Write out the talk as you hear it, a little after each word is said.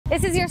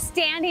This is your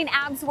standing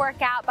abs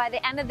workout. By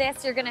the end of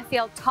this, you're gonna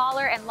feel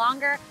taller and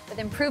longer with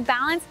improved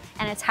balance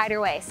and a tighter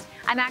waist.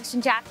 I'm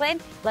Action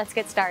Jacquelyn. Let's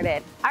get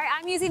started. All right,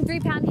 I'm using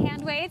 3-pound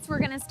hand weights. We're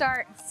gonna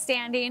start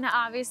standing,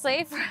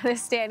 obviously, for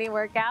this standing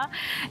workout.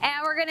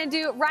 And we're gonna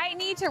do right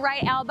knee to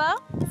right elbow.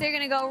 So you're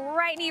gonna go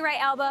right knee,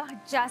 right elbow,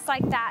 just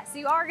like that. So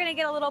you are gonna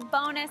get a little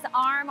bonus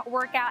arm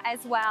workout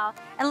as well.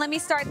 And let me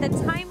start the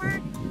timer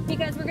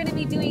because we're gonna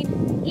be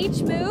doing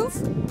each move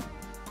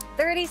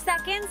 30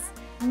 seconds.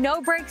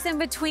 No breaks in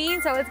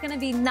between, so it's gonna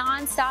be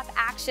non-stop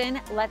action.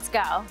 Let's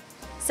go.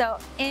 So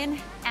in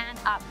and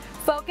up.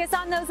 Focus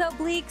on those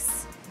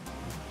obliques.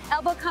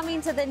 Elbow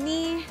coming to the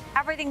knee,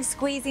 everything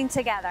squeezing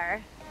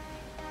together.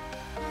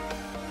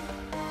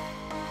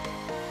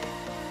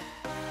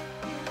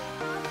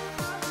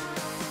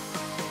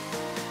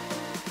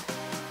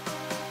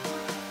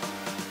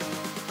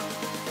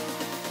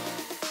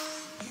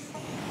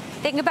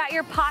 Think about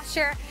your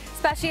posture,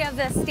 especially of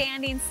the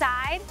standing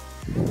side.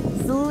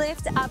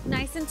 Lift up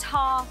nice and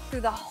tall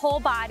through the whole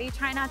body.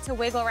 Try not to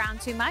wiggle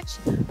around too much.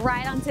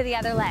 Right onto the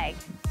other leg.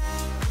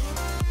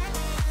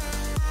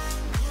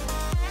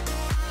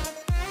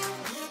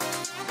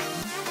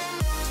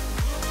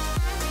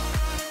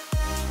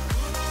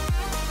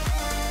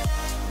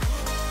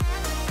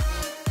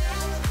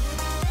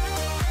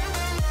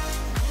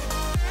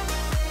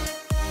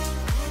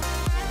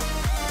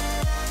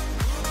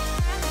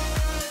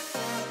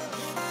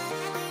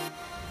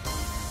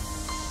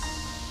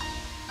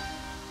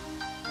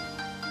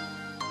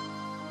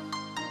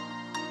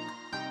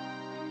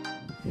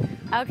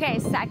 Okay,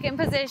 second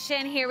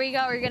position, here we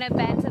go. We're gonna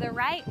bend to the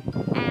right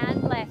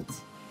and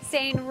lift.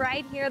 Staying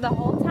right here the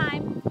whole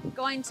time,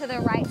 going to the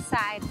right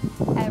side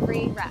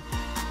every rep.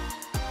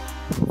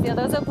 Feel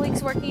those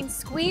obliques working.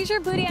 Squeeze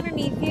your booty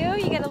underneath you.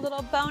 You get a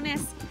little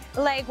bonus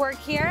leg work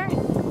here.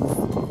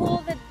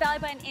 Pull the belly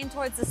button in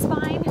towards the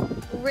spine.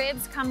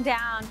 Ribs come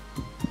down.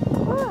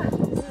 Whew,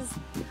 this is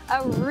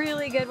a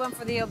really good one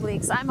for the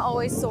obliques. I'm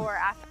always sore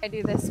after I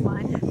do this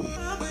one.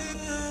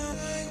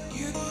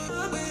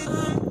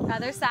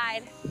 Other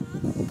side.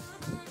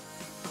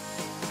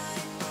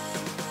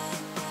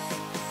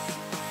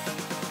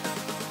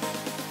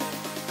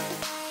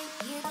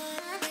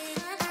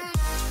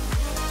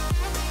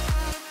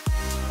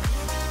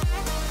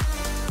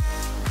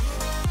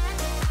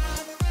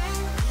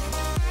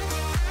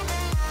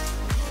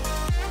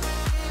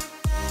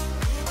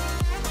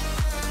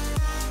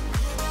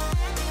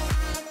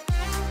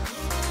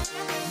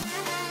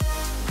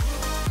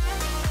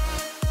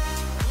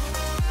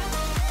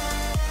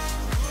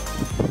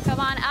 Come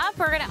on up,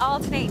 we're gonna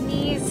alternate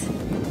knees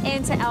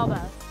into elbows.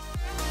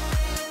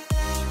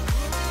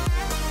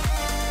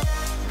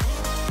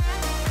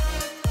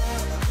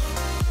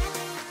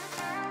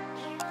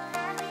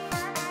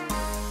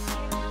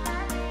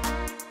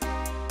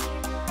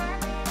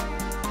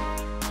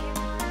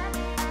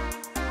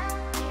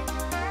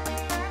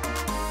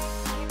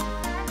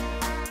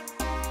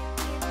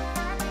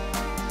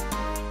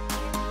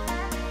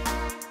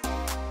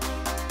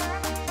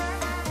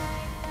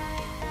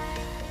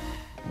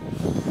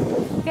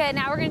 Good,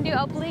 now we're gonna do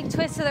oblique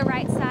twist to the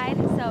right side.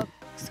 So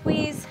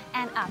squeeze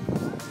and up.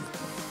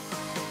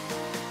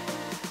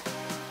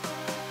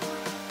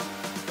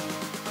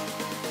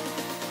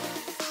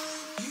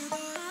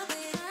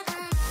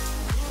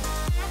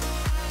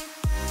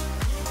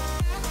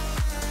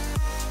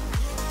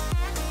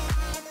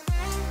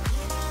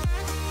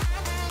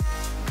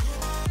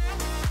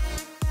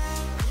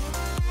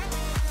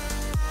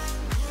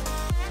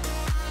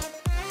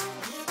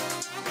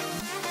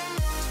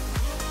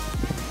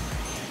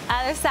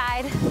 Other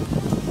side.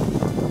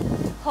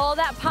 Hold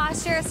that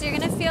posture so you're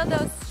gonna feel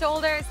those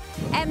shoulders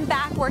and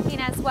back working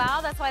as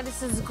well. That's why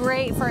this is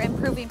great for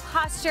improving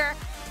posture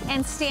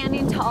and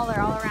standing taller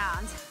all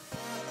around.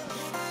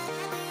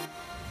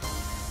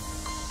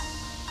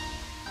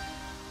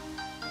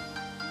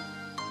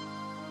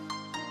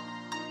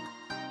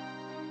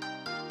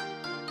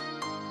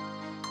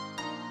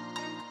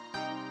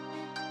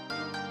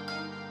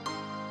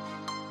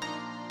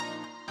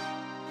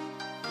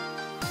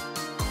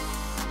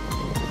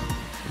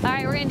 All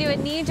right, we're gonna do a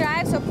knee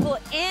drive, so pull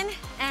in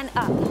and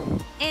up,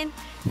 in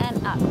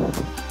and up.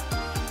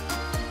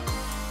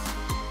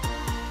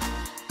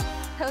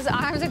 Those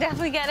arms are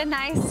definitely getting a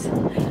nice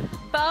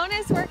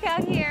bonus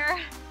workout here.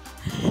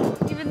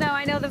 Even though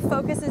I know the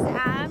focus is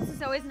abs,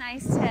 it's always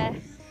nice to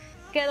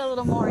get a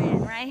little more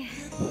in, right?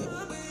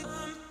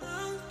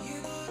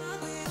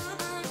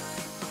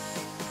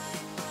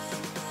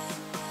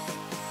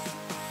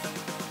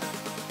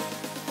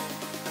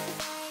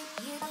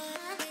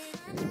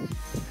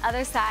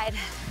 Other side.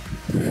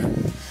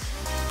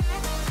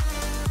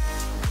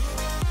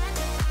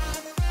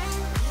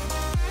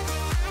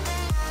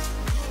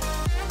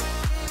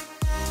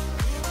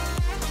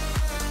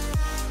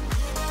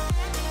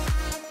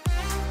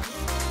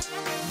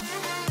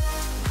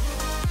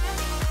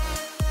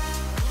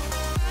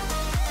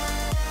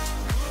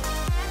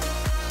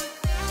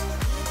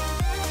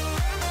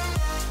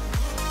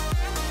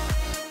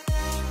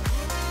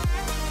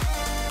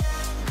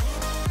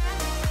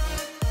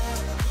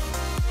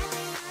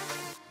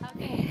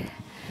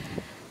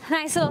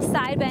 Nice little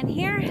side bend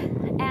here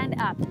and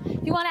up.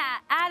 If you want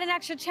to add an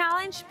extra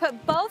challenge,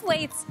 put both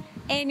weights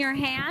in your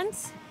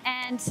hands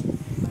and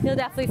you'll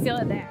definitely feel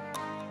it there.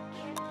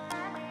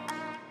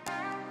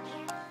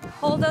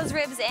 Hold those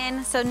ribs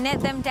in, so knit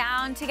them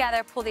down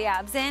together, pull the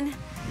abs in.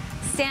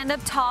 Stand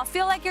up tall.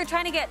 Feel like you're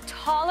trying to get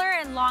taller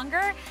and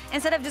longer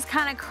instead of just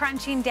kind of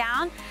crunching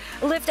down.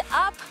 Lift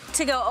up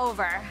to go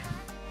over.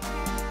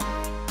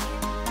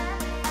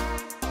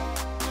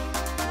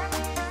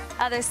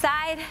 Other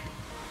side.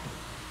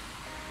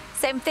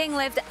 Same thing,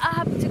 lift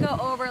up to go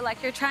over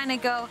like you're trying to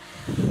go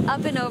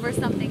up and over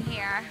something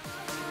here.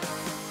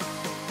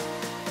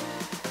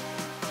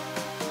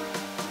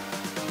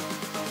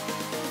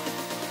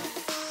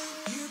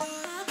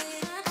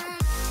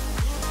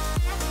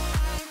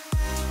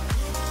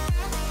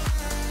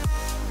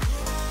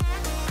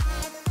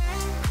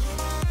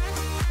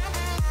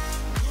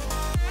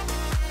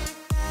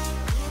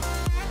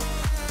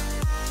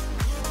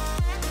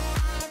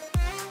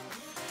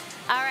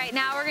 All right,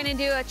 now we're gonna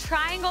do a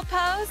triangle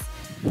pose.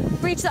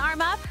 Reach the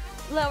arm up,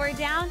 lower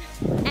down,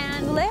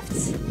 and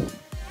lift,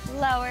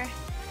 lower,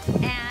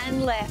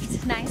 and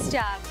lift. Nice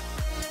job.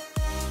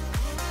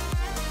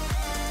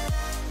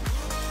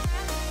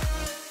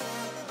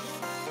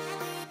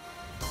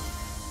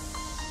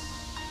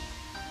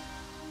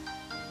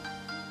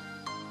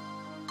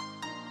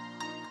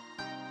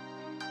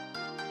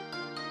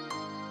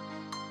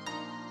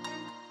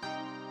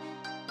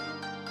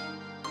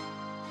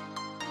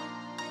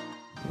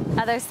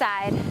 Other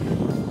side.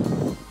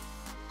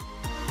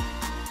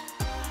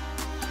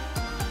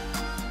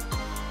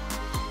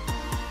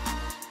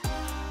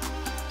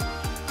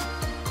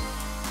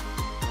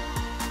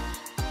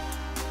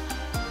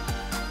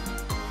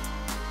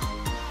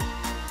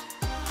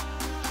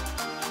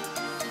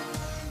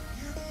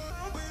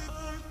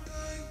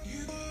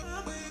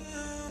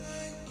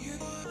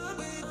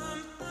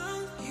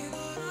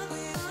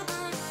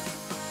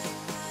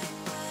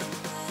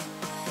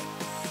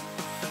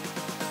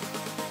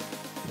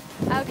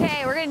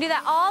 Okay, we're gonna do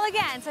that all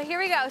again. So here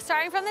we go,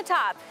 starting from the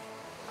top.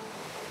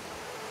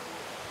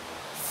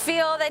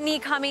 Feel the knee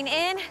coming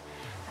in.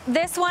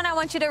 This one, I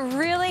want you to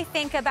really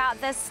think about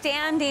the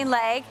standing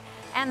leg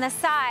and the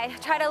side.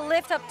 Try to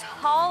lift up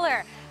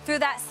taller through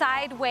that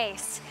side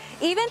waist.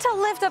 Even to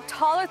lift up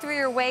taller through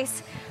your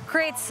waist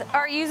creates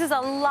or uses a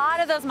lot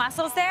of those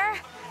muscles there.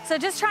 So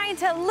just trying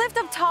to lift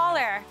up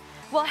taller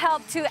will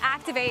help to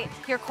activate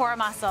your core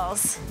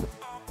muscles.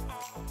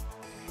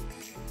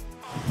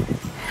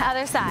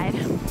 Other side.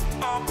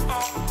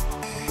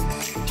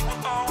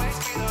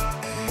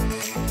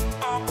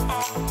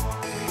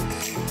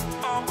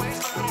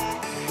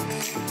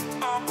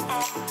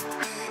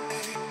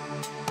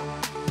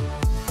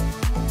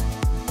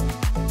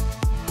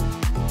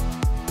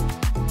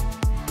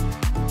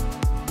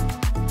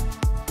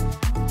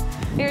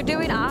 You're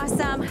doing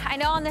awesome. I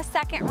know on the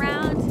second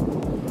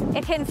round,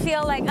 it can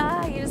feel like,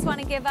 you just want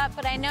to give up,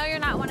 but I know you're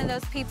not one of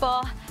those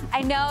people.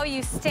 I know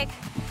you stick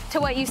to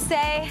what you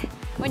say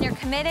when you're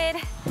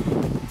committed.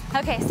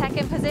 Okay,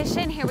 second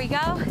position, here we go.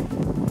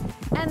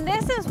 And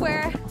this is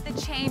where the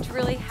change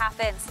really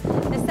happens.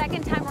 The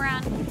second time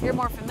around, you're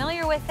more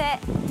familiar with it,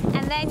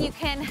 and then you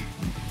can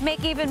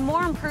make even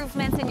more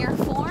improvements in your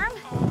form,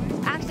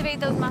 activate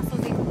those muscles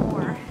even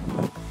more.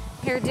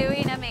 You're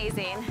doing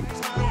amazing.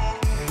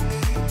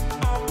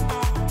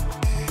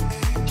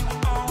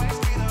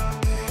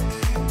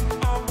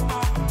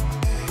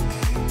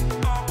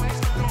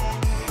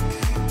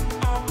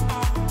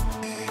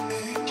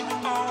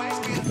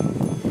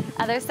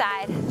 Other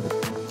side.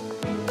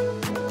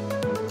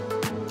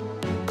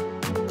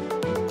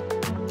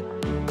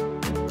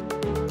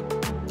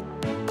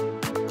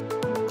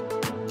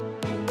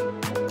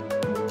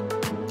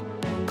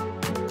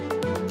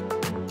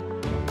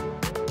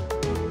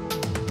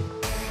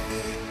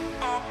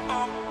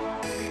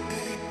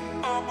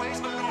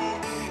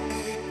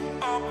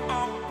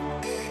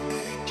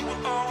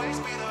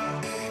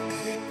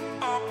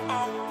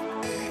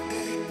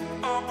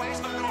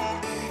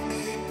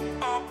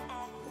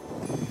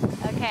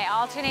 Okay,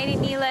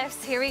 alternating knee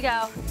lifts, here we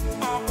go.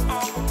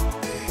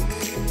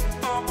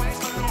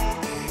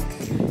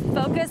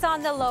 Focus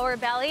on the lower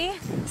belly,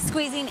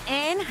 squeezing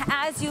in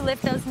as you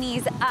lift those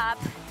knees up,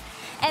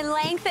 and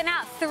lengthen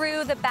out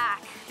through the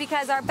back,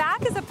 because our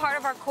back is a part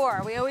of our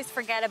core. We always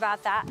forget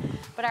about that,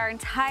 but our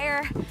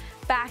entire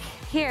back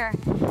here,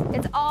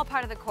 it's all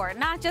part of the core,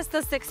 not just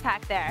the six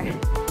pack there.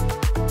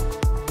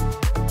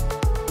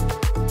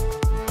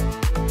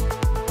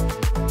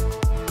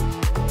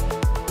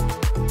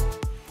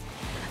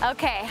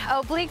 Okay,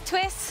 oblique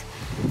twist,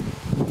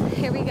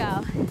 here we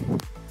go.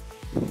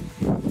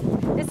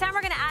 This time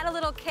we're gonna add a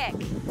little kick.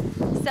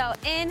 So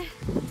in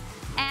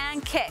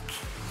and kick,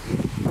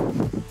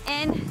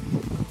 in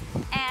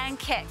and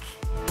kick.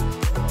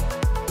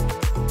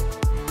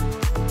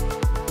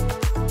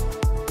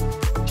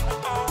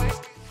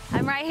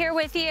 I'm right here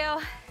with you.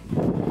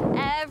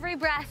 Every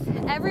breath,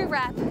 every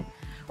rep,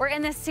 we're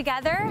in this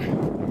together.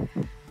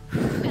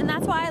 And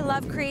that's why I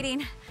love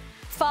creating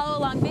follow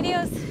along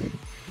videos,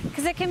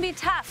 because it can be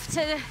tough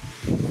to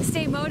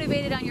stay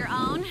motivated on your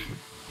own.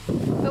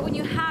 But when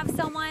you have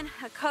someone,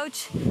 a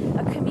coach,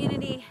 a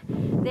community,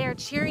 they're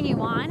cheering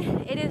you on,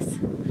 it is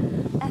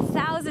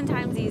 1,000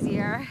 times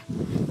easier,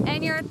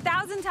 and you're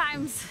 1,000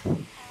 times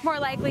more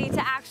likely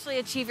to actually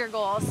achieve your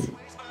goals.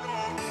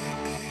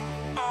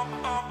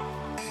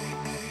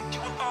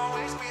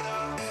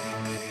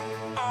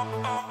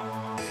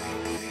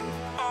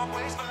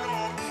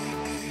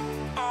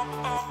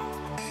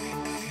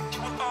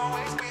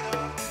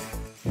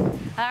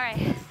 All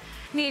right,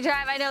 knee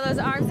drive. I know those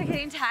arms are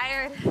getting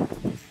tired.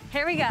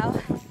 Here we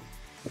go.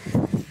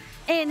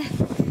 In,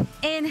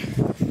 in.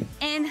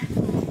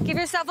 Give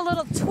yourself a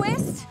little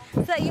twist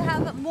so that you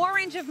have more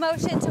range of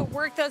motion to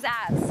work those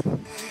abs.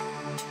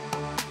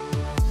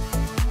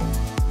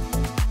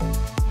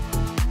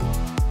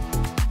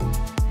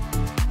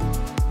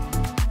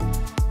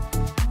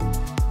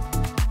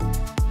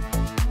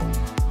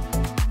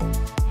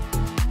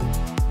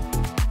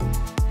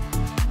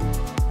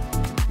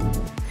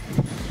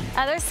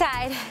 Other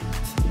side.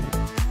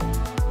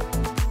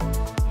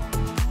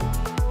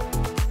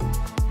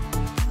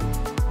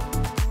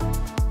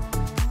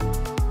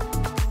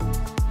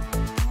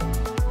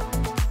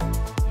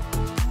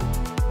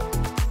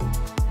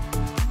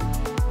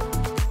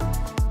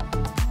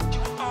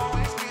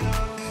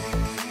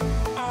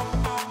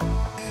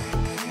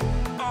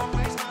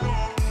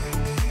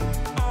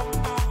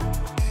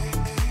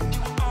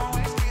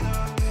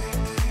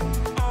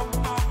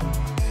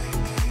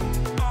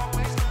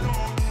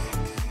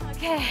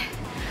 Okay,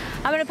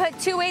 I'm gonna put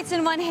 2 weights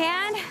in one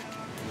hand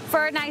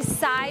for a nice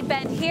side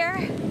bend here.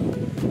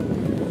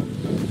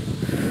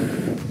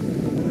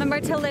 Remember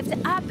to lift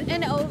up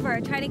and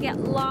over, try to get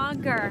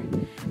longer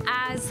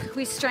as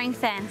we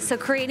strengthen. So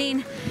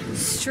creating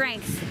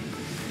strength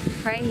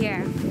right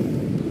here.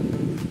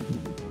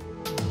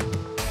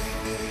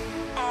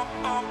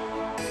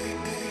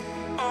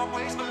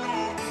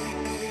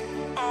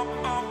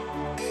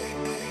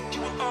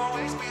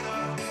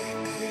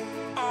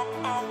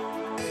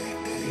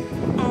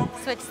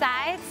 Switch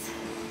sides.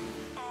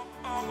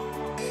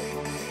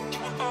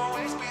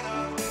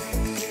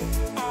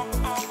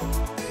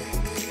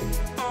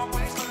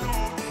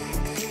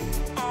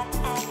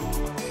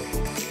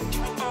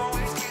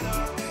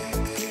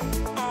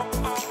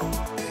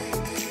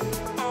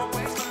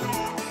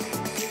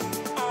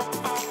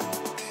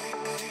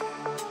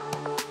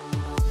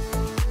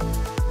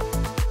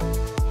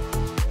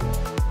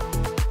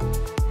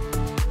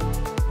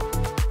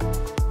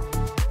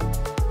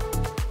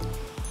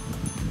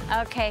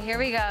 Okay, here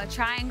we go.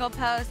 Triangle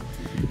pose,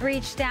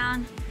 reach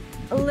down,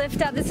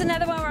 lift up. This is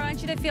another one where I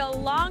want you to feel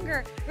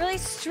longer. Really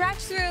stretch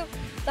through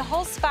the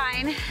whole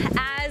spine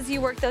as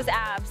you work those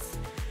abs.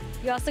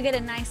 You also get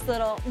a nice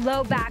little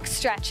low back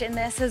stretch in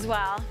this as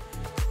well.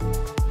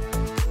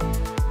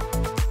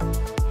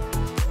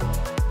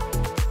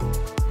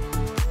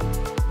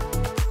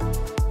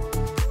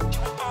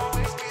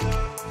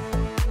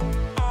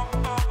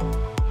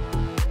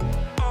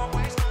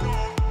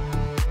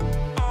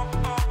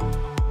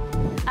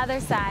 Other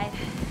side.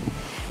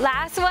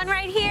 Last one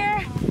right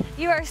here.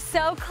 You are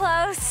so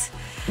close.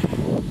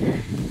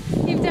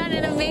 You've done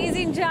an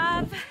amazing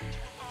job.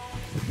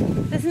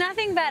 There's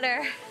nothing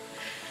better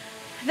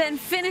than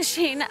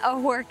finishing a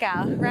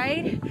workout,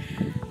 right?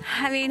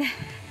 I mean,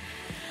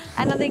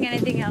 I don't think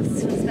anything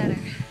else feels better.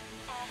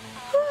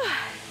 Whew.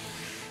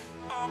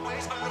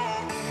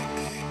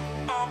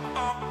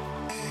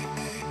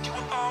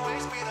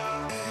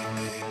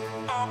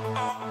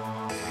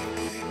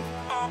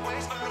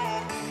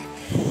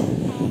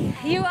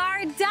 You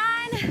are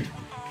done.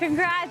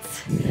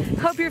 Congrats.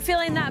 Hope you're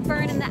feeling that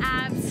burn in the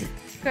abs.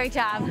 Great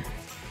job.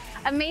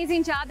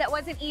 Amazing job. That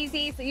wasn't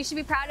easy, so you should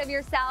be proud of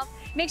yourself.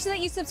 Make sure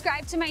that you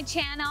subscribe to my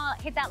channel,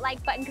 hit that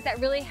like button, because that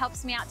really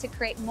helps me out to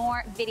create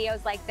more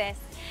videos like this.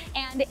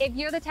 And if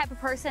you're the type of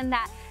person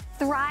that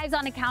thrives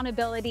on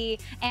accountability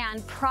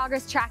and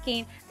progress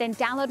tracking, then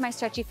download my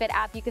Stretchy Fit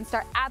app. You can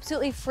start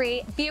absolutely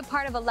free, be a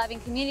part of a loving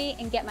community,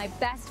 and get my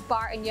best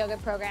barre and yoga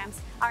programs.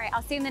 All right,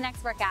 I'll see you in the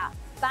next workout.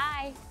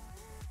 Bye.